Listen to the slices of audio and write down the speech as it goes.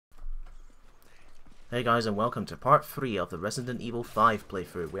Hey guys, and welcome to part 3 of the Resident Evil 5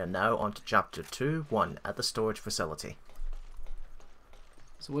 playthrough. We are now on to chapter 2-1 at the storage facility.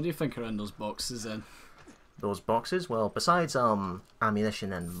 So what do you think are in those boxes then? Those boxes? Well, besides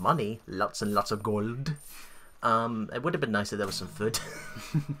ammunition and money, lots and lots of gold, it would have been nice if there was some food.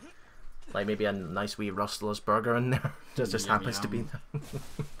 Like maybe a nice wee Rustler's burger in there. Just happens to be there.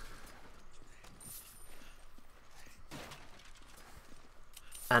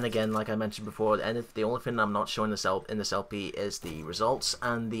 And again, like I mentioned before, the only thing I'm not showing in this LP is the results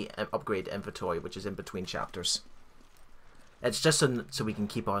and the upgrade inventory, which is in between chapters. It's just so we can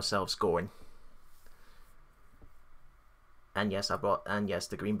keep ourselves going. And yes,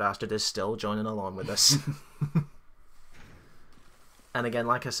 the green bastard is still joining along with us. And again,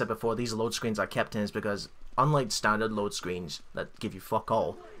 like I said before, these load screens I kept in is because, unlike standard load screens that give you fuck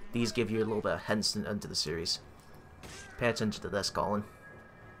all, these give you a little bit of hints into the series. Pay attention to this, Colin.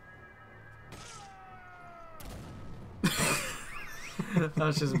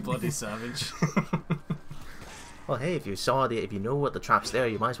 That's just bloody savage. Well, hey, if you know what the trap's there,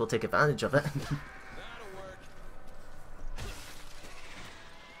 you might as well take advantage of it.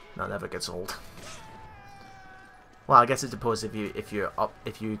 That never gets old. Well, I guess it depends if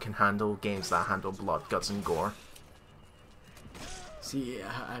you can handle games that handle blood, guts, and gore. See,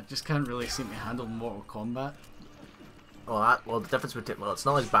 I just can't really seem to handle Mortal Kombat. Well, the difference between it's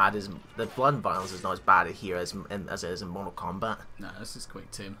not as bad as the blood and violence is not as bad here as it is in Mortal Kombat. Nah, this is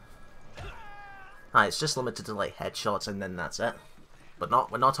quite tame. It's just limited to like headshots and then that's it. But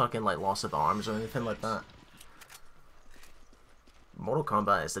we're not talking like loss of arms or anything like that. Mortal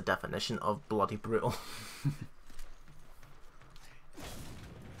Kombat is the definition of bloody brutal.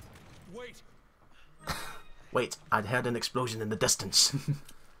 Wait, I'd heard an explosion in the distance.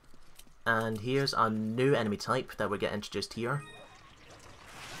 And here's a new enemy type that we get introduced here.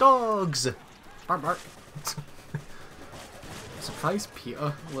 Dogs! Bark bark. Surprised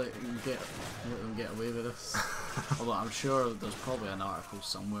Peter let him get away with this. Although I'm sure there's probably an article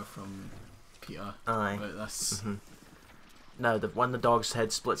somewhere from Peter about this. Now, when the dog's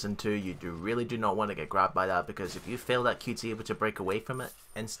head splits in two, you really do not want to get grabbed by that, because if you fail that cutie able to break away from it,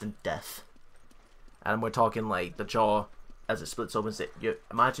 instant death. And we're talking like the jaw, as it splits open, you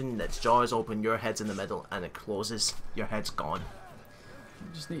imagine its jaw is open, your head's in the middle, and it closes, your head's gone. You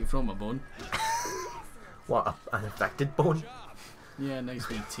just need to throw him a bone. What, an infected bone? Yeah, nice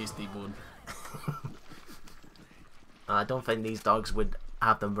wee tasty bone. I don't think these dogs would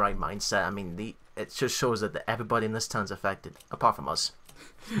have the right mindset. I mean, it just shows that everybody in this town's affected, apart from us.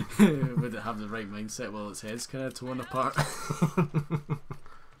 Would it have the right mindset while its head's kind of torn apart?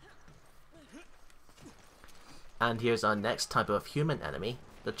 And here's our next type of human enemy,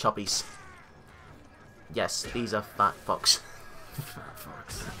 the chubbies. Yes, these are fat fucks. Fat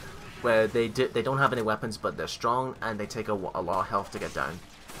fucks. Where they don't have any weapons, but they're strong and they take a lot of health to get down.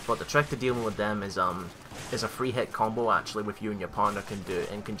 But the trick to dealing with them is a free hit combo actually, with you and your partner can do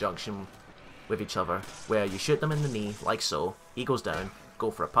in conjunction with each other, where you shoot them in the knee like so, he goes down, go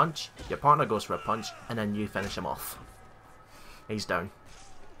for a punch, your partner goes for a punch, and then you finish him off. He's down.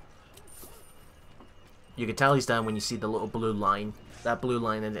 You can tell he's down when you see the little blue line. That blue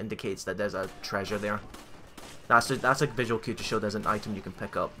line indicates that there's a treasure there. That's a visual cue to show there's an item you can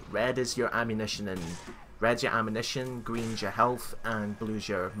pick up. Red is your ammunition, and red's your ammunition, green's your health, and blue's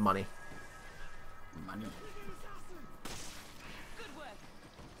your money. Money.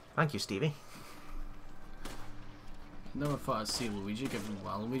 Thank you, Stevie. Never thought I'd see Luigi giving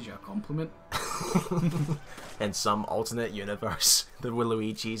Waluigi a compliment. In some alternate universe, the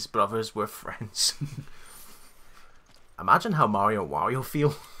Luigi's brothers were friends. Imagine how Mario and Wario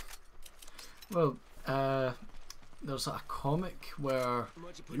feel. Well, there's a comic where,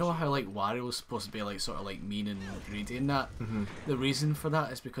 you know how like Wario's supposed to be like sort of like mean and greedy and that? The reason for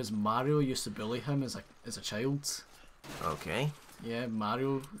that is because Mario used to bully him as a child. Okay. Yeah,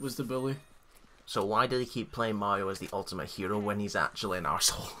 Mario was the bully. So why did he keep playing Mario as the ultimate hero when he's actually an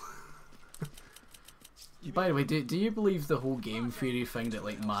arsehole? By the way, do you believe the whole game theory thing that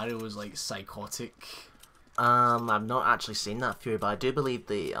like Mario was like psychotic? I've not actually seen that theory, but I do believe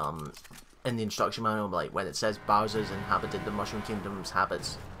in the instruction manual, like when it says Bowser's inhabited the Mushroom Kingdom's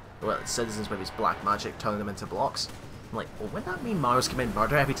habits, well, citizens with his black magic turning them into blocks. I'm like, well, wouldn't that mean Mario's commit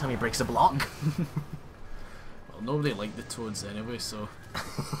murder every time he breaks a block? Well, nobody liked the Toads anyway, so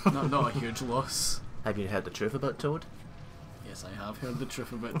not a huge loss. Have you heard the truth about Toad? Yes, I have heard the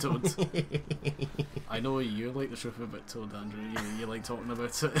truth about Toad. I know you like the truth about Toad, Andrew. You like talking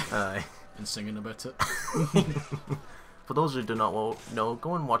about it. Aye. And singing about it. For those who do not know,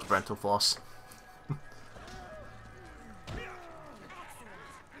 go and watch Brental Floss.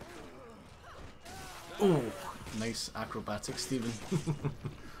 Oh, nice acrobatics, Steven.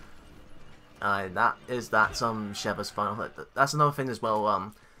 That's Sheva's final hit. That's another thing as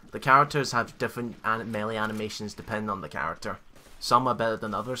well. The characters have different melee animations depending on the character. Some are better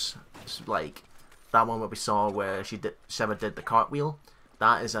than others. It's like that one where we saw where Sheva did the cartwheel.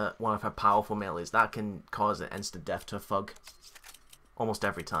 That is one of her powerful melees. That can cause an instant death to a thug. Almost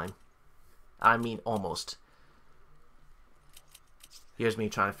every time. I mean, almost. Here's me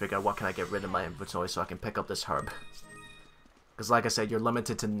trying to figure out what can I get rid of my inventory so I can pick up this herb. Because like I said, you're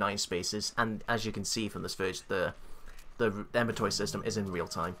limited to 9 spaces, and as you can see from this footage, the inventory system is in real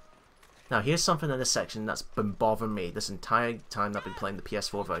time. Now here's something in this section that's been bothering me this entire time I've been playing the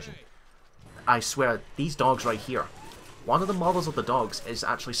PS4 version. I swear, these dogs right here, one of the models of the dogs is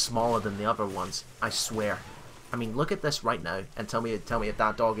actually smaller than the other ones. I swear. I mean, look at this right now and tell me if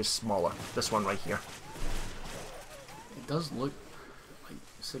that dog is smaller. This one right here. It does look like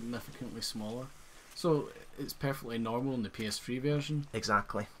significantly smaller. So it's perfectly normal in the PS3 version.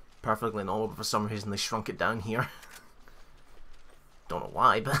 Exactly. Perfectly normal, but for some reason they shrunk it down here. Don't know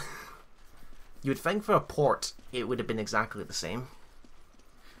why, but you would think for a port it would have been exactly the same.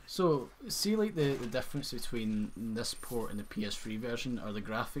 So, see like the difference between this port and the PS3 version? Are the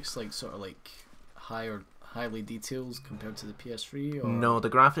graphics like sort of like highly detailed compared to the PS3? Or? No, the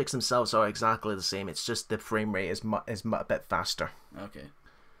graphics themselves are exactly the same. It's just the frame rate is a bit faster. Okay.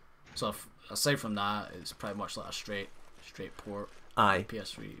 So aside from that, it's pretty much like a straight port. Aye.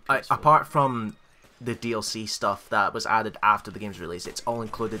 PS3. Apart from the DLC stuff that was added after the game's release, it's all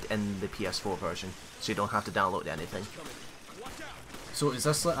included in the PS4 version, so you don't have to download anything. So is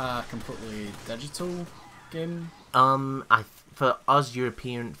this like a completely digital game? For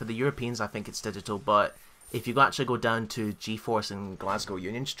the Europeans, I think it's digital, but if you actually go down to GeForce in Glasgow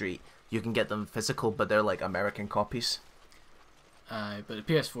Union Street, you can get them physical, but they're like American copies. But the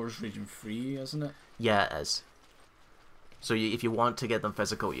PS4 is region free, isn't it? Yeah, it is. So if you want to get them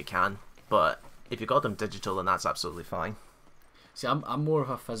physical, you can, but if you got them digital, then that's absolutely fine. See, I'm more of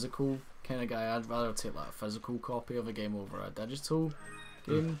a physical kind of guy. I'd rather take like a physical copy of a game over a digital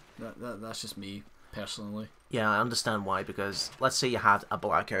game. That's just me personally. Yeah, I understand why, because let's say you had a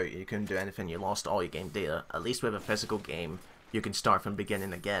blackout, you couldn't do anything, you lost all your game data. At least with a physical game, you can start from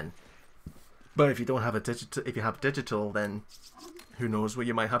beginning again. But if you don't have if you have digital, then who knows where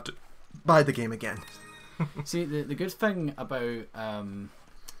you might have to buy the game again. See, the good thing about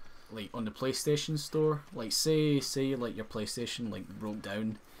like on the PlayStation Store, like say like your PlayStation like broke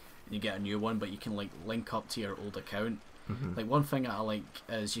down and you get a new one, but you can like link up to your old account. Like one thing that I like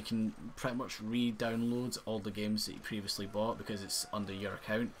is you can pretty much re-download all the games that you previously bought because it's under your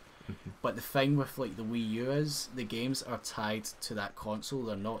account. But the thing with like the Wii U is the games are tied to that console,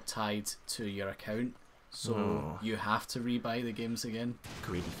 they're not tied to your account, so you have to re-buy the games again.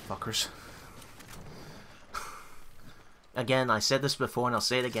 Greedy fuckers. Again, I said this before and I'll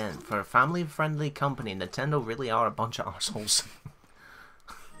say it again. For a family-friendly company, Nintendo really are a bunch of arseholes.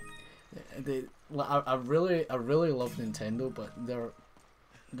 I really love Nintendo, but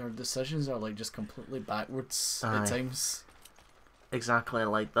their decisions are like just completely backwards at times. Exactly,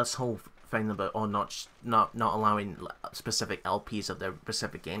 like this whole thing about not allowing specific LPs of their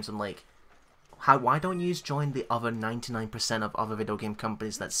specific games. I'm like, why don't you join the other 99% of other video game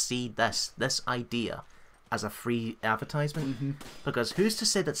companies that see this idea as a free advertisement? Because who's to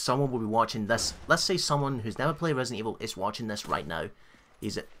say that someone will be watching this? Let's say someone who's never played Resident Evil is watching this right now.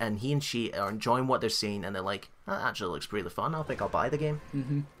 And he and she are enjoying what they're seeing, and they're like, that actually looks pretty fun, I think I'll buy the game.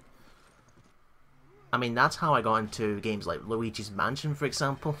 I mean, that's how I got into games like Luigi's Mansion, for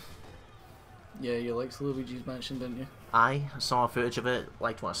example. Yeah, you liked Luigi's Mansion, didn't you? I saw footage of it,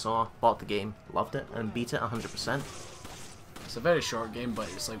 liked what I saw, bought the game, loved it, and beat it 100%. It's a very short game, but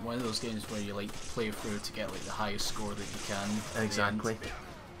it's like one of those games where you like play through to get like the highest score that you can. Exactly.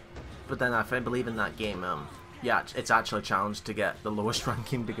 But then I believe in that game, yeah, it's actually a challenge to get the lowest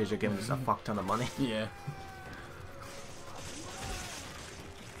ranking because you're giving us a fuck ton of money. Yeah.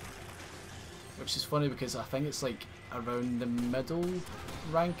 Which is funny because I think it's like around the middle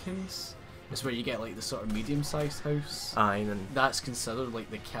rankings is where you get like the sort of medium-sized house. Aye, and that's considered like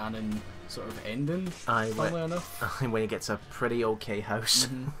the canon sort of ending. Aye, funnily enough. When it gets a pretty okay house.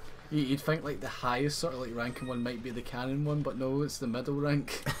 You'd think like the highest sort of like ranking one might be the canon one, but no, it's the middle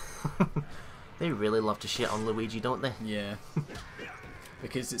rank. They really love to shit on Luigi, don't they? Yeah.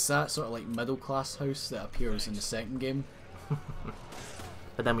 Because it's that sort of like middle class house that appears in the second game.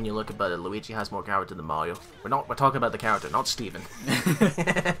 But then when you look about it, Luigi has more character than Mario. We're talking about the character, not Steven.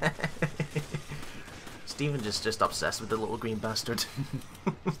 Steven just obsessed with the little green bastard.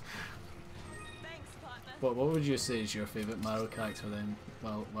 Thanks, partner. What would you say is your favourite Mario character then,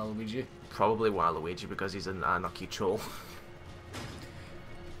 Waluigi? Probably Waluigi because he's an unlucky troll.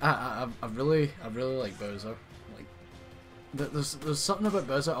 I really like Bowser. Like, there's something about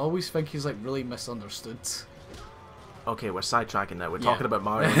Bowser. I always think he's like really misunderstood. Okay, we're sidetracking now. We're talking about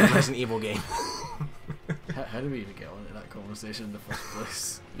Mario in the Resident Evil game. How did we even get onto that conversation in the first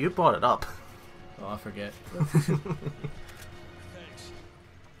place? You brought it up. Oh, I forget.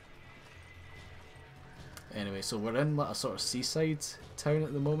 Anyway, so we're in like a sort of seaside town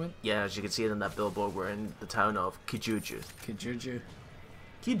at the moment. Yeah, as you can see it in that billboard, we're in the town of Kijuju.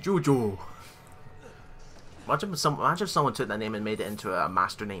 Kijuju. Imagine if someone took that name and made it into a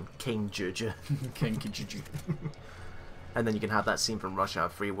master name, King Juju. King Kijuju. And then you can have that scene from Rush Hour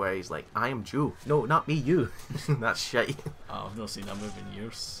 3 where he's like, I am Jew. No, not me, you. That's shit. Oh, I've not seen that movie in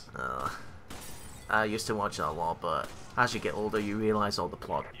years. I used to watch it a lot, but as you get older, you realise all the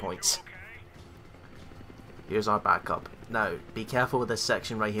plot points. Here's our backup. Now, be careful with this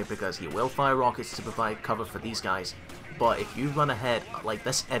section right here because he will fire rockets to provide cover for these guys. But if you run ahead, like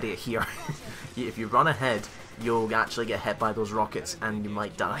this idiot here, if you run ahead, you'll actually get hit by those rockets and you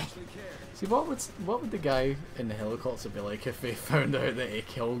might die. See, what would the guy in the helicopter be like if he found out that he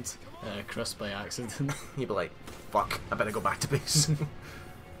killed Chris by accident? He'd be like, fuck, I better go back to base.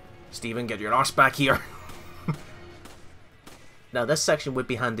 Steven, get your arse back here. Now this section would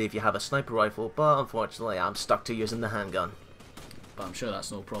be handy if you have a sniper rifle, but unfortunately I'm stuck to using the handgun. But I'm sure that's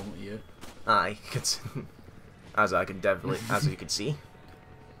no problem to you. Aye, as you can see.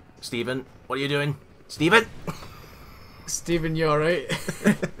 Steven, what are you doing? Steven! Steven, you alright?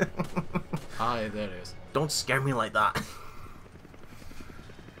 Aye, there it is. Don't scare me like that.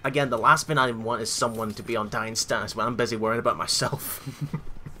 Again, the last thing I want is someone to be on dying status when I'm busy worrying about myself.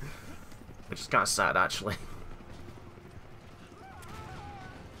 Which is kind of sad, actually.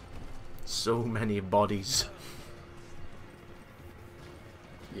 So many bodies.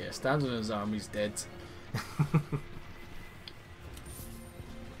 Yeah, stands on his arm, he's dead.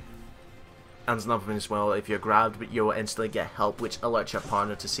 And another thing as well, if you're grabbed, you'll instantly get help, which alerts your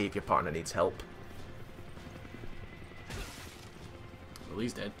partner to see if your partner needs help. Well,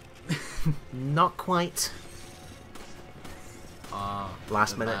 he's dead. Not quite.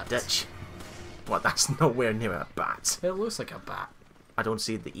 Last minute bat. ditch. What, that's nowhere near a bat. It looks like a bat. I don't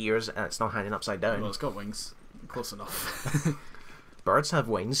see the ears, and it's not hanging upside down. Well, it's got wings. Close enough. Birds have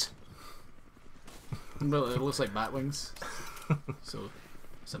wings. Well, it looks like bat wings. So,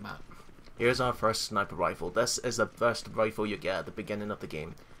 it's a bat. Here's our first sniper rifle. This is the first rifle you get at the beginning of the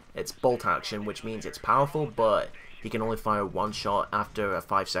game. It's bolt action, which means it's powerful, but you can only fire one shot after a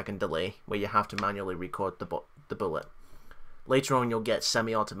 5-second delay, where you have to manually record the bullet. Later on, you'll get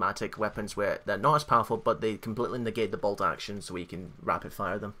semi-automatic weapons where they're not as powerful, but they completely negate the bolt action, so you can rapid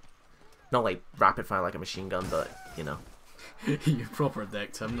fire them. Not like rapid fire like a machine gun, but you know. You proper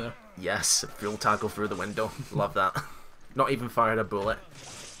decked him there. Yes, full tackle through the window. Love that. Not even fired a bullet.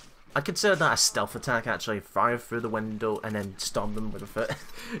 I'd consider that a stealth attack, actually. Fire through the window and then stomp them with a foot.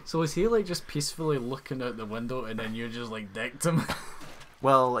 So is he like just peacefully looking out the window and then you just like decked him?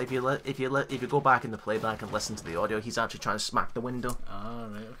 Well, if you go back in the playback and listen to the audio, he's actually trying to smack the window. Ah,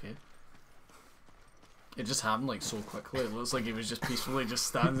 right, okay. It just happened like so quickly. It looks like he was just peacefully just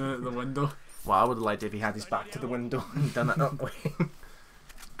standing at the window. Well, I would have liked it if he had his back to the window and done it that way.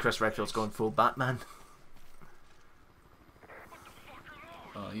 Chris Redfield's going full Batman.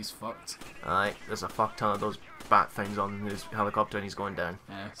 Oh, he's fucked. Alright, there's a fuck ton of those bat things on his helicopter and he's going down.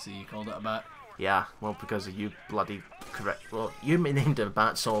 Yeah, see, you called it a bat. Yeah, well, because of you bloody correct. Well, you named it a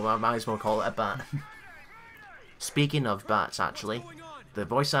bat, so I might as well call it a bat. Speaking of bats, actually, the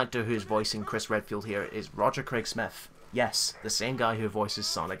voice actor who's voicing Chris Redfield here is Roger Craig Smith. Yes, the same guy who voices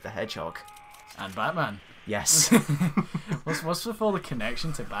Sonic the Hedgehog. And Batman. Yes. What's with all the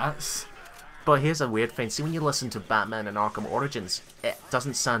connection to bats? But here's a weird thing. See, when you listen to Batman and Arkham Origins, it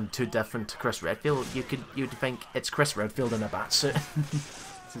doesn't sound too different to Chris Redfield. You'd think it's Chris Redfield in a bat suit.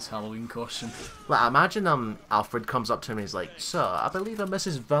 It's his Halloween costume. Like, imagine Alfred comes up to him and he's like, "Sir, I believe a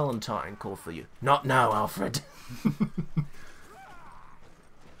Mrs. Valentine called for you." "Not now, Alfred."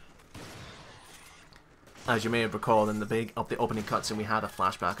 As you may have recalled in the opening cutscene, we had a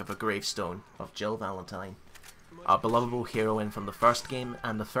flashback of a gravestone of Jill Valentine. Our belovable heroine from the first game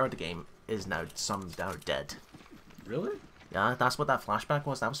and the third game is now dead. Really? Yeah, that's what that flashback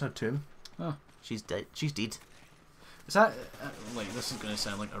was. That was her tomb. Huh. She's dead. She's dead. Is that, like, this is going to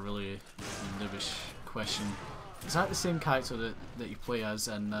sound like a really noobish question. Is that the same character that you play as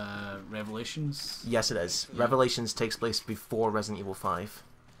in Revelations? Yes, it is. Yeah. Revelations takes place before Resident Evil 5.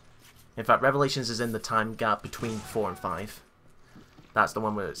 In fact, Revelations is in the time gap between 4 and 5. That's the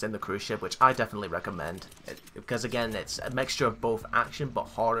one where it's in the cruise ship, which I definitely recommend. Because again, it's a mixture of both action but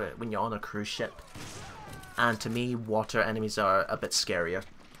horror when you're on a cruise ship. And to me, water enemies are a bit scarier.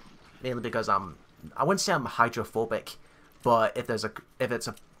 Mainly because I wouldn't say I'm hydrophobic, but if it's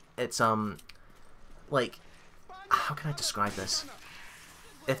like, how can I describe this?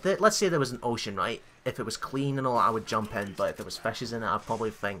 Let's say there was an ocean, right? If it was clean and all, I would jump in, but if there was fishes in it, I'd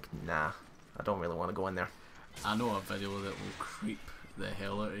probably think, nah, I don't really want to go in there. I know a video that will creep the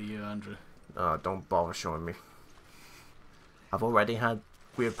hell out of you, Andrew. Don't bother showing me. I've already had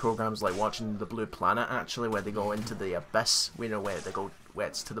weird programs like watching The Blue Planet, actually, where they go into the abyss, where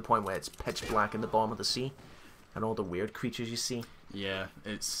it's to the point where it's pitch black in the bottom of the sea, and all the weird creatures you see. Yeah,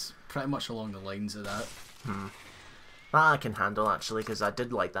 it's pretty much along the lines of that. That I can handle, actually, because I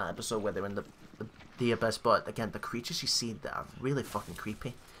did like that episode where they're in the abyss, but again, the creatures you see that are really fucking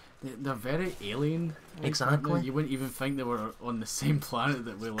creepy. They're very alien. Exactly. You wouldn't even think they were on the same planet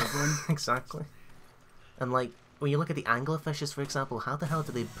that we live on. Exactly. And like, when you look at the anglerfishes, for example, how the hell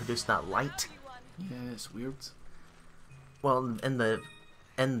do they produce that light? Yeah, it's weird. Well, in the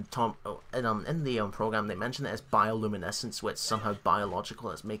program, they mention it as bioluminescence, which is somehow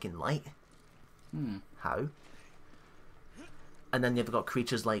biological, it's making light. How? And then you've got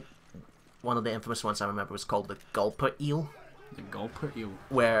creatures like, one of the infamous ones I remember was called the gulper eel. The gulper eel?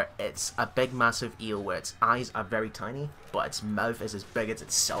 Where it's a big massive eel where its eyes are very tiny, but its mouth is as big as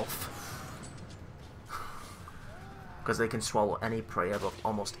itself. Because they can swallow any prey of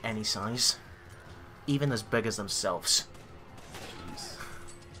almost any size. Even as big as themselves. Jeez.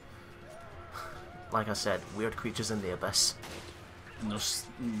 Like I said, weird creatures in the abyss. And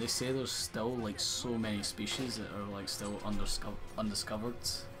they say there's still like so many species that are like still undiscovered.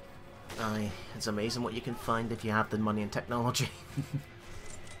 Aye, it's amazing what you can find if you have the money and technology.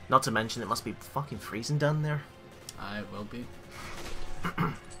 Not to mention it must be fucking freezing down there. Aye, it will be.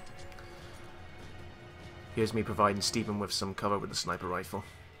 Here's me providing Stephen with some cover with the sniper rifle.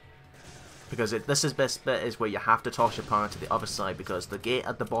 Because this best bit is where you have to toss your partner to the other side, because the gate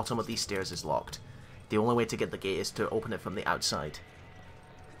at the bottom of these stairs is locked. The only way to get the gate is to open it from the outside.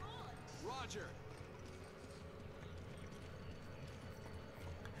 Roger.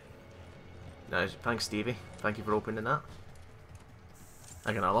 Nice, thanks Stevie. Thank you for opening that.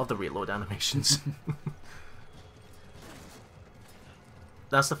 Again, I love the reload animations.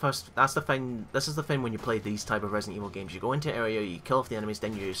 This is the thing when you play these type of Resident Evil games. You go into an area, you kill off the enemies,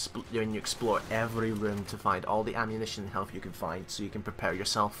 then you explore every room to find all the ammunition and health you can find, so you can prepare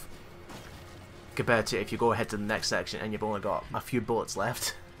yourself. Compared to if you go ahead to the next section and you've only got a few bullets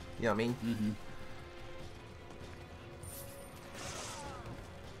left. You know what I mean?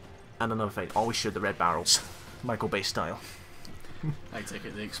 And another thing, always shoot the red barrels. Michael Bay style. I take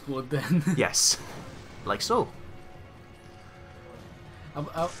it they explode then. Yes. Like so.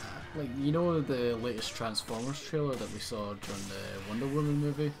 Like, you know the latest Transformers trailer that we saw during the Wonder Woman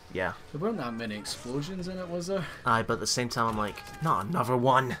movie? Yeah. There weren't that many explosions in it, was there? Aye, but at the same time I'm like, not another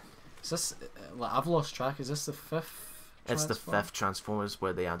one. Is this, like, I've lost track, is this the fifth It's the fifth Transformers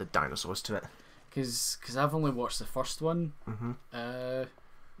where they added dinosaurs to it. Because I've only watched the first one.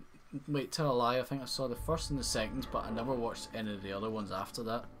 Wait, tell a lie, I think I saw the first and the second, but I never watched any of the other ones after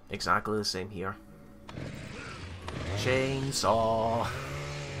that. Exactly the same here. Chainsaw.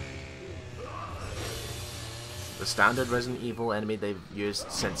 The standard Resident Evil enemy they've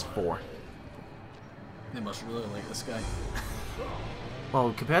used since 4. They must really like this guy.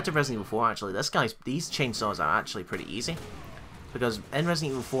 Well, compared to Resident Evil 4, actually, these chainsaws are actually pretty easy. Because in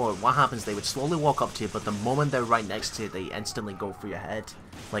Resident Evil 4, what happens, they would slowly walk up to you, but the moment they're right next to you, they instantly go for your head.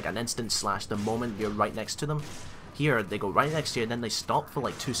 Like an instant slash the moment you're right next to them. Here, they go right next to you, and then they stop for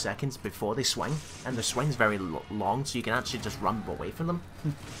like 2 seconds before they swing. And their swing's very long, so you can actually just run away from them.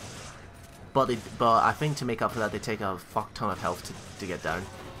 But I think to make up for that, they take a fuck ton of health to get down.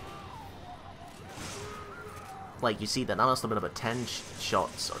 Like, you see that must have been about 10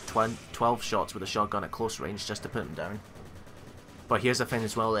 shots, or 12 shots with a shotgun at close range just to put them down. But here's the thing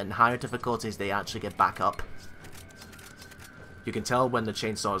as well, in higher difficulties they actually get back up. You can tell when the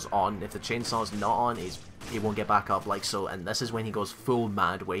chainsaw's on. If the chainsaw's not on, he won't get back up like so, and this is when he goes full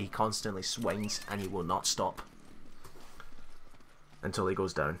mad, where he constantly swings and he will not stop. Until he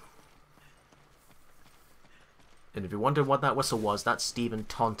goes down. And if you wonder what that whistle was, that's Steven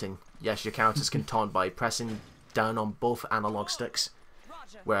taunting. Yes, your characters can taunt by pressing down on both analog sticks.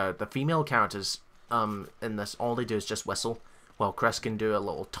 Where the female characters, in this, all they do is just whistle. While Chris can do a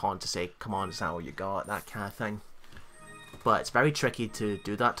little taunt to say, come on, is that all you got? That kind of thing. But it's very tricky to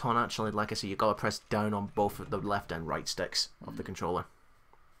do that taunt, actually. Like I said, you gotta press down on both of the left and right sticks of the controller.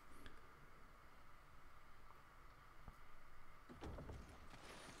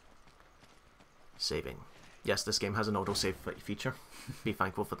 Saving. Yes, this game has an autosave feature. Be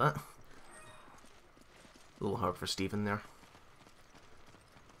thankful for that. A little hard for Steven there.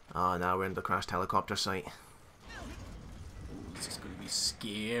 Ah, now we're in the crashed helicopter site. This is going to be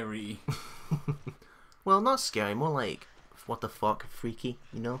scary. Well, not scary, more like, what the fuck, freaky,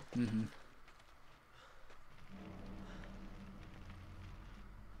 you know? Mm-hmm.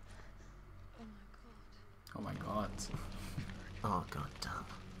 Oh my god. Oh god damn.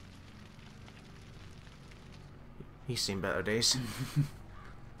 He's seen better days.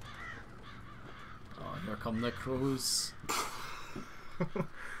 Oh, here come the crows.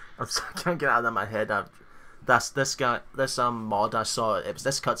 I can't get out of my head. That's this guy. This mod I saw. It was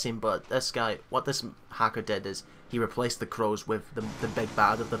this cutscene, but this guy. What this hacker did is he replaced the crows with the big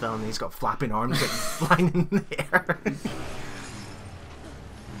bad of the villain. He's got flapping arms like flying in the air.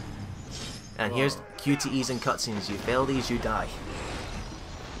 And here's QTEs and cutscenes. You fail these, you die.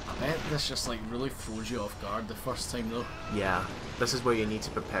 I bet this just like really throws you off guard the first time though. Yeah, this is where you need to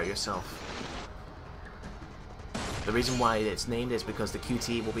prepare yourself. The reason why it's named is because the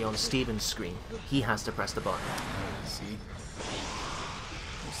QTE will be on Steven's screen. He has to press the button. I see.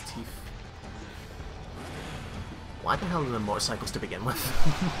 Those teeth. Why the hell are there motorcycles to begin with?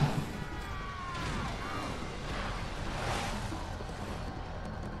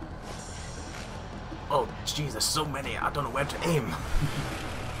 Oh, jeez, there's so many. I don't know where to aim.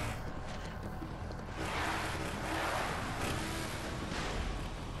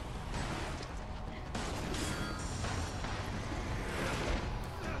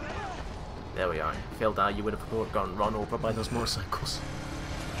 There we are. Failed out, you would have gotten run over by those motorcycles.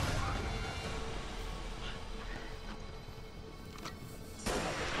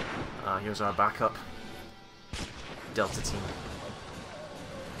 Here's our backup. Delta team.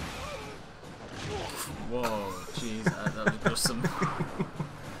 Whoa, jeez, that was gruesome.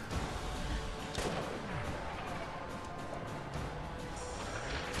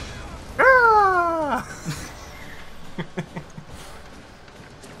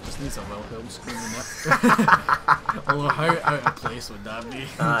 Just needs a Wilhelm scream in there. Although how out of place would that be?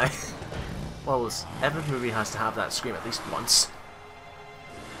 Well, every movie has to have that scream at least once.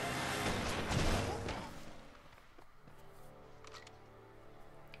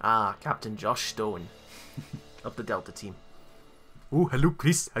 Captain Josh Stone of the Delta team. Oh, hello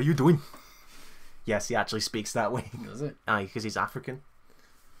Chris, how you doing? Yes, he actually speaks that way. Does it? Because he's African.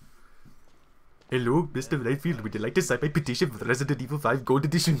 Hello, Mr. Lightfield, would you like to sign my petition for the Resident Evil 5 Gold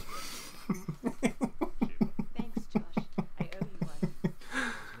Edition? Thanks, Josh. I owe you one.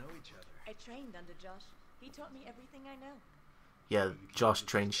 Know each other. I trained under Josh. He taught me everything I know. Yeah, Josh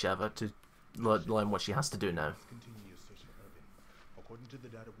trained Sheva to learn what she has to do now. According to the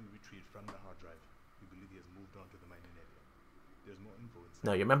data we retrieved from the hard drive, we believe he has moved on to the mining area. There's more info inside.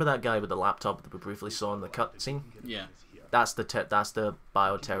 Now, you remember that guy with the laptop that we briefly saw in the cutscene? Yeah. That's the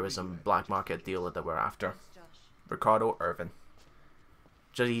bioterrorism black market dealer that we're after. Ricardo Irvin.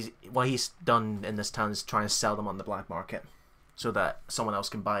 What he's done in this town is trying to sell them on the black market, so that someone else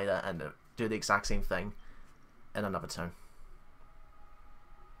can buy that and do the exact same thing in another town.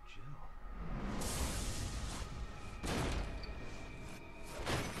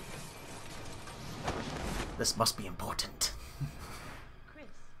 This must be important. Chris,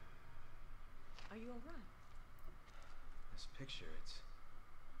 are you alright? This picture,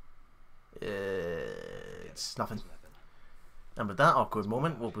 It's nothing. And with that awkward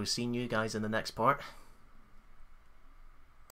moment, we'll be seeing you guys in the next part.